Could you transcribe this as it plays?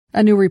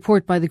A new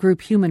report by the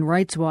group Human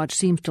Rights Watch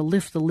seems to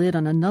lift the lid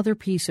on another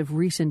piece of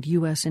recent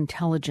U.S.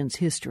 intelligence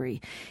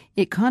history.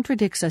 It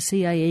contradicts a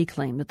CIA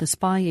claim that the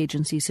spy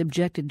agency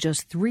subjected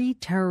just 3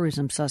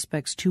 terrorism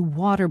suspects to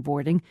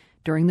waterboarding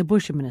during the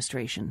Bush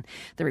administration.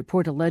 The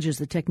report alleges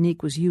the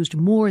technique was used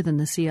more than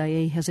the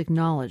CIA has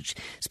acknowledged.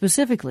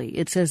 Specifically,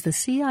 it says the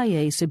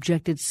CIA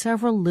subjected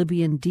several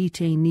Libyan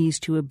detainees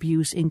to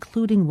abuse,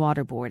 including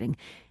waterboarding,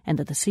 and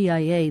that the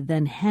CIA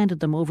then handed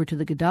them over to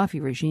the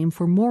Gaddafi regime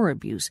for more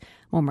abuse.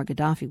 Muammar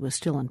Gaddafi was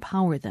still in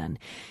power then.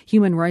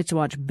 Human Rights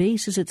Watch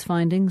bases its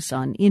findings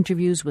on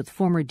interviews with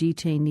former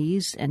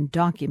detainees and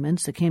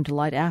documents that came to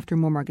light after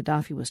Muammar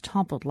Gaddafi was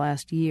toppled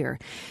last year.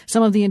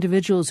 Some of the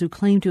individuals who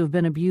claim to have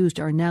been abused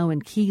are now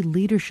in key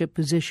leadership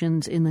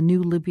positions in the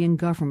new Libyan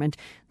government.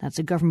 That's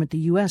a government the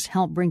U.S.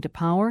 helped bring to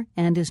power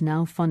and is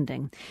now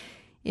funding.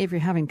 If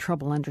you're having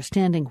trouble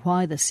understanding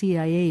why the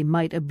CIA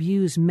might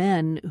abuse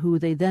men who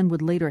they then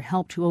would later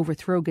help to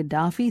overthrow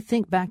Gaddafi,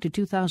 think back to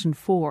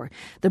 2004.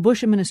 The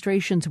Bush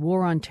administration's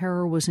war on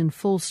terror was in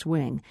full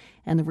swing,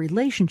 and the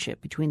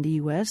relationship between the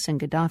U.S. and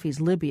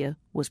Gaddafi's Libya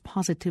was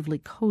positively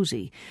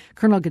cozy.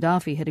 Colonel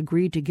Gaddafi had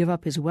agreed to give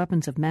up his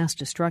weapons of mass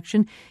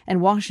destruction,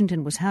 and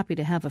Washington was happy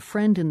to have a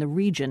friend in the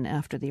region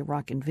after the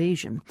Iraq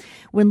invasion.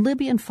 When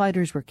Libyan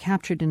fighters were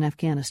captured in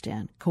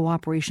Afghanistan,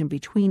 cooperation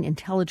between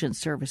intelligence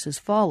services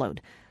followed.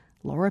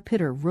 Laura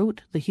Pitter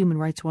wrote the Human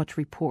Rights Watch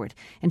report,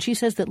 and she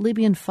says that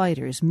Libyan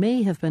fighters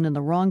may have been in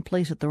the wrong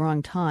place at the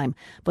wrong time,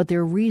 but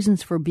their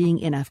reasons for being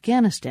in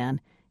Afghanistan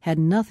had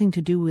nothing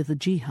to do with the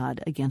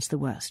jihad against the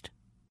West.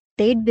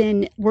 They'd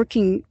been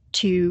working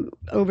to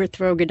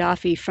overthrow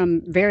Gaddafi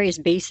from various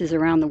bases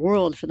around the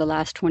world for the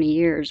last 20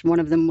 years. One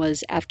of them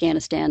was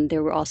Afghanistan.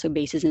 There were also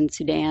bases in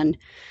Sudan.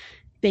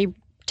 They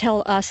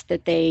tell us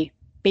that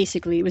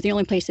basically, it was the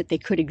only place that they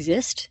could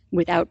exist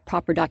without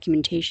proper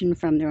documentation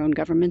from their own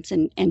governments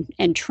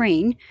and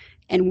train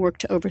and work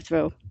to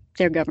overthrow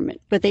their government.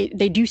 But they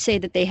do say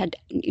that they had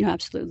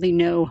absolutely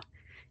no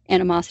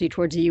animosity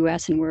towards the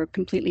U.S. and were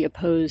completely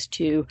opposed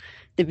to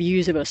the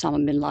views of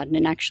Osama bin Laden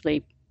and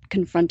actually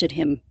confronted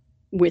him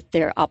with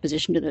their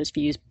opposition to those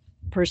views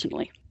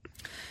personally.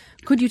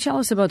 Could you tell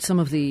us about some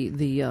of the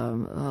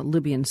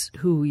Libyans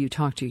who you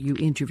talked to, you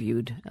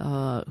interviewed,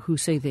 who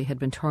say they had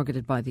been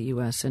targeted by the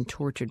U.S. and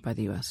tortured by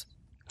the U.S.?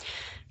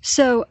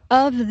 So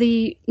of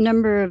the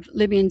number of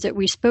Libyans that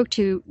we spoke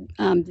to,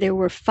 there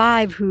were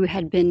 5 who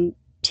had been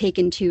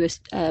taken to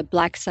a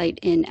black site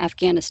in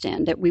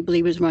Afghanistan that we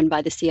believe was run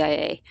by the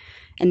CIA.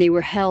 And they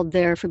were held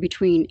there for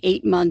between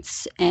 8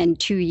 months and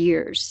 2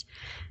 years.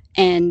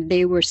 And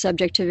they were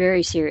subject to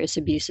very serious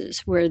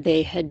abuses where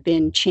they had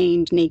been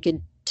chained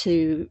naked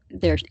in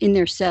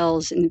their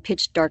cells in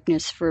pitch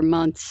darkness for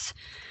months,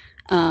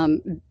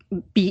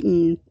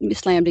 beaten,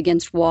 slammed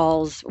against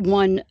walls.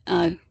 One,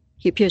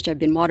 he appears to have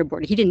been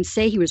waterboarded. He didn't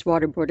say he was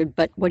waterboarded,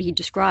 but what he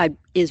described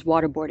is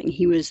waterboarding.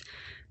 He was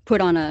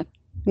put on a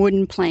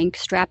wooden plank,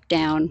 strapped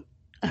down,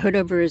 a hood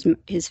over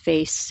his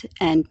face,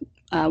 and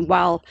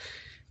while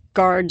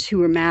guards who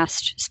were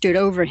masked stood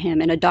over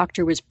him and a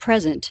doctor was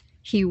present,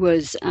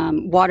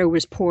 water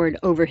was poured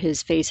over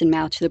his face and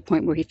mouth to the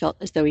point where he felt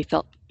as though he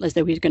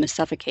was going to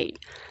suffocate.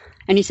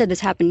 And he said this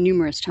happened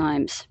numerous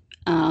times,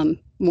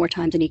 more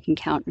times than he can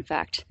count, in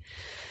fact.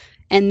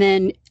 And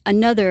then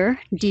another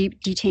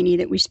detainee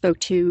that we spoke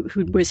to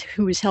who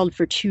was held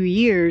for 2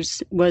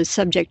 years was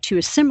subject to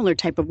a similar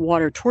type of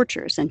water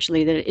torture,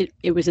 essentially, that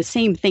it was the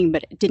same thing,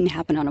 but it didn't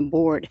happen on a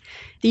board.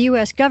 The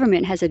U.S.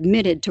 government has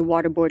admitted to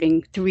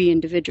waterboarding 3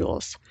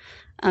 individuals.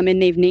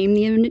 And they've named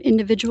the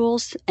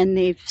individuals, and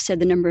they've said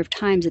the number of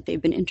times that they've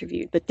been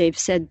interviewed. But they've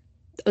said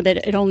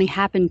that it only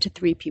happened to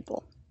 3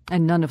 people.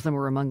 And none of them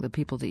were among the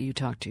people that you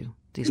talked to,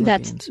 these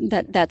Libyans?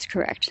 That's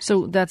correct.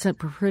 So that's a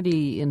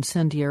pretty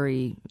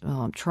incendiary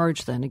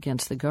charge, then,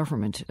 against the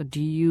government.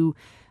 Do you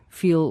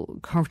feel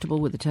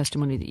comfortable with the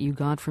testimony that you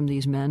got from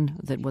these men,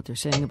 that what they're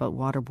saying about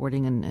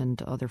waterboarding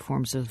and other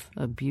forms of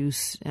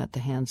abuse at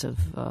the hands of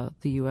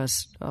the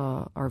U.S.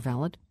 Are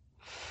valid?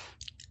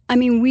 I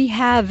mean,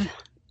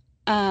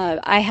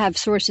 I have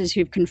sources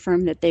who've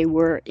confirmed that they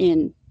were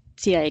in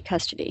CIA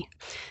custody.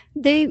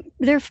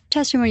 Their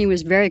testimony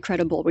was very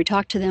credible. We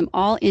talked to them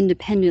all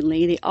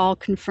independently. They all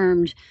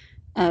confirmed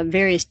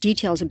various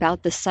details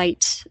about the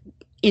sites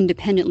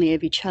independently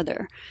of each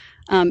other.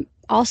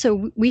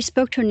 Also, we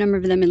spoke to a number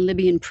of them in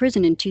Libyan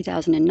prison in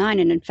 2009,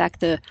 and in fact,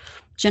 the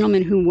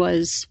gentleman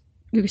who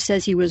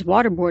says he was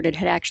waterboarded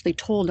had actually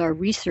told our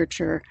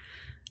researcher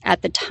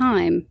at the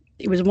time.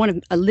 It was one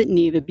of a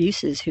litany of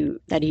abuses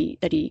that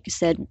he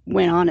said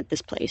went on at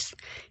this place.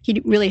 He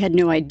really had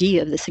no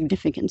idea of the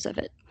significance of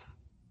it.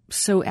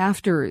 So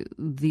after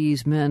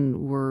these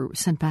men were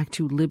sent back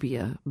to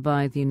Libya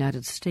by the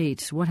United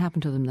States, what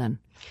happened to them then?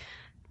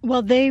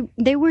 Well, they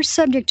were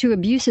subject to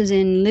abuses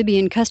in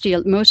Libyan custody.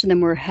 Most of them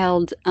were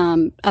held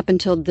up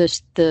until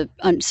the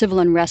civil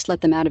unrest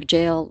let them out of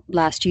jail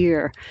last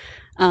year.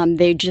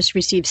 They just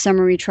received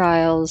summary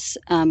trials.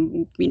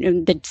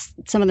 That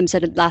some of them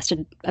said it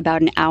lasted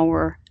about an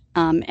hour,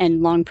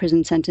 and long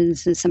prison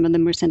sentences. Some of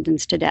them were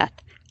sentenced to death.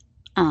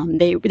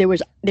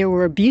 There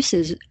were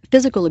abuses,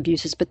 physical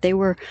abuses, but they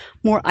were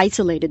more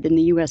isolated than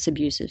the U.S.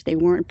 abuses. They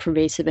weren't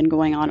pervasive and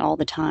going on all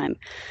the time.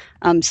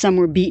 Some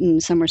were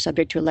beaten, some were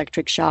subject to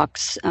electric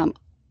shocks.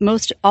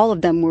 All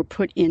of them were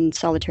put in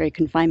solitary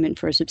confinement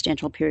for a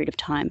substantial period of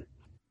time.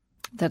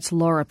 That's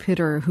Laura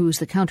Pitter, who's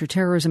the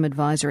counterterrorism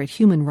advisor at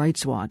Human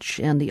Rights Watch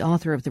and the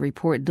author of the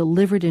report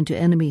Delivered into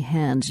Enemy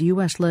Hands,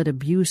 U.S.-Led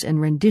Abuse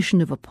and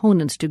Rendition of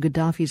Opponents to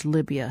Gaddafi's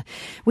Libya.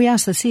 We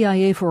asked the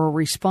CIA for a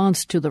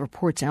response to the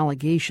report's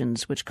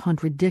allegations, which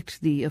contradict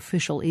the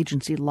official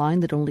agency line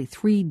that only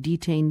 3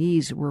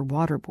 detainees were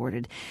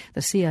waterboarded.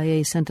 The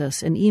CIA sent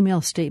us an email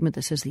statement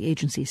that says the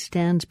agency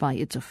stands by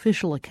its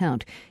official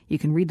account. You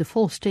can read the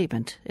full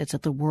statement. It's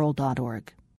at theworld.org.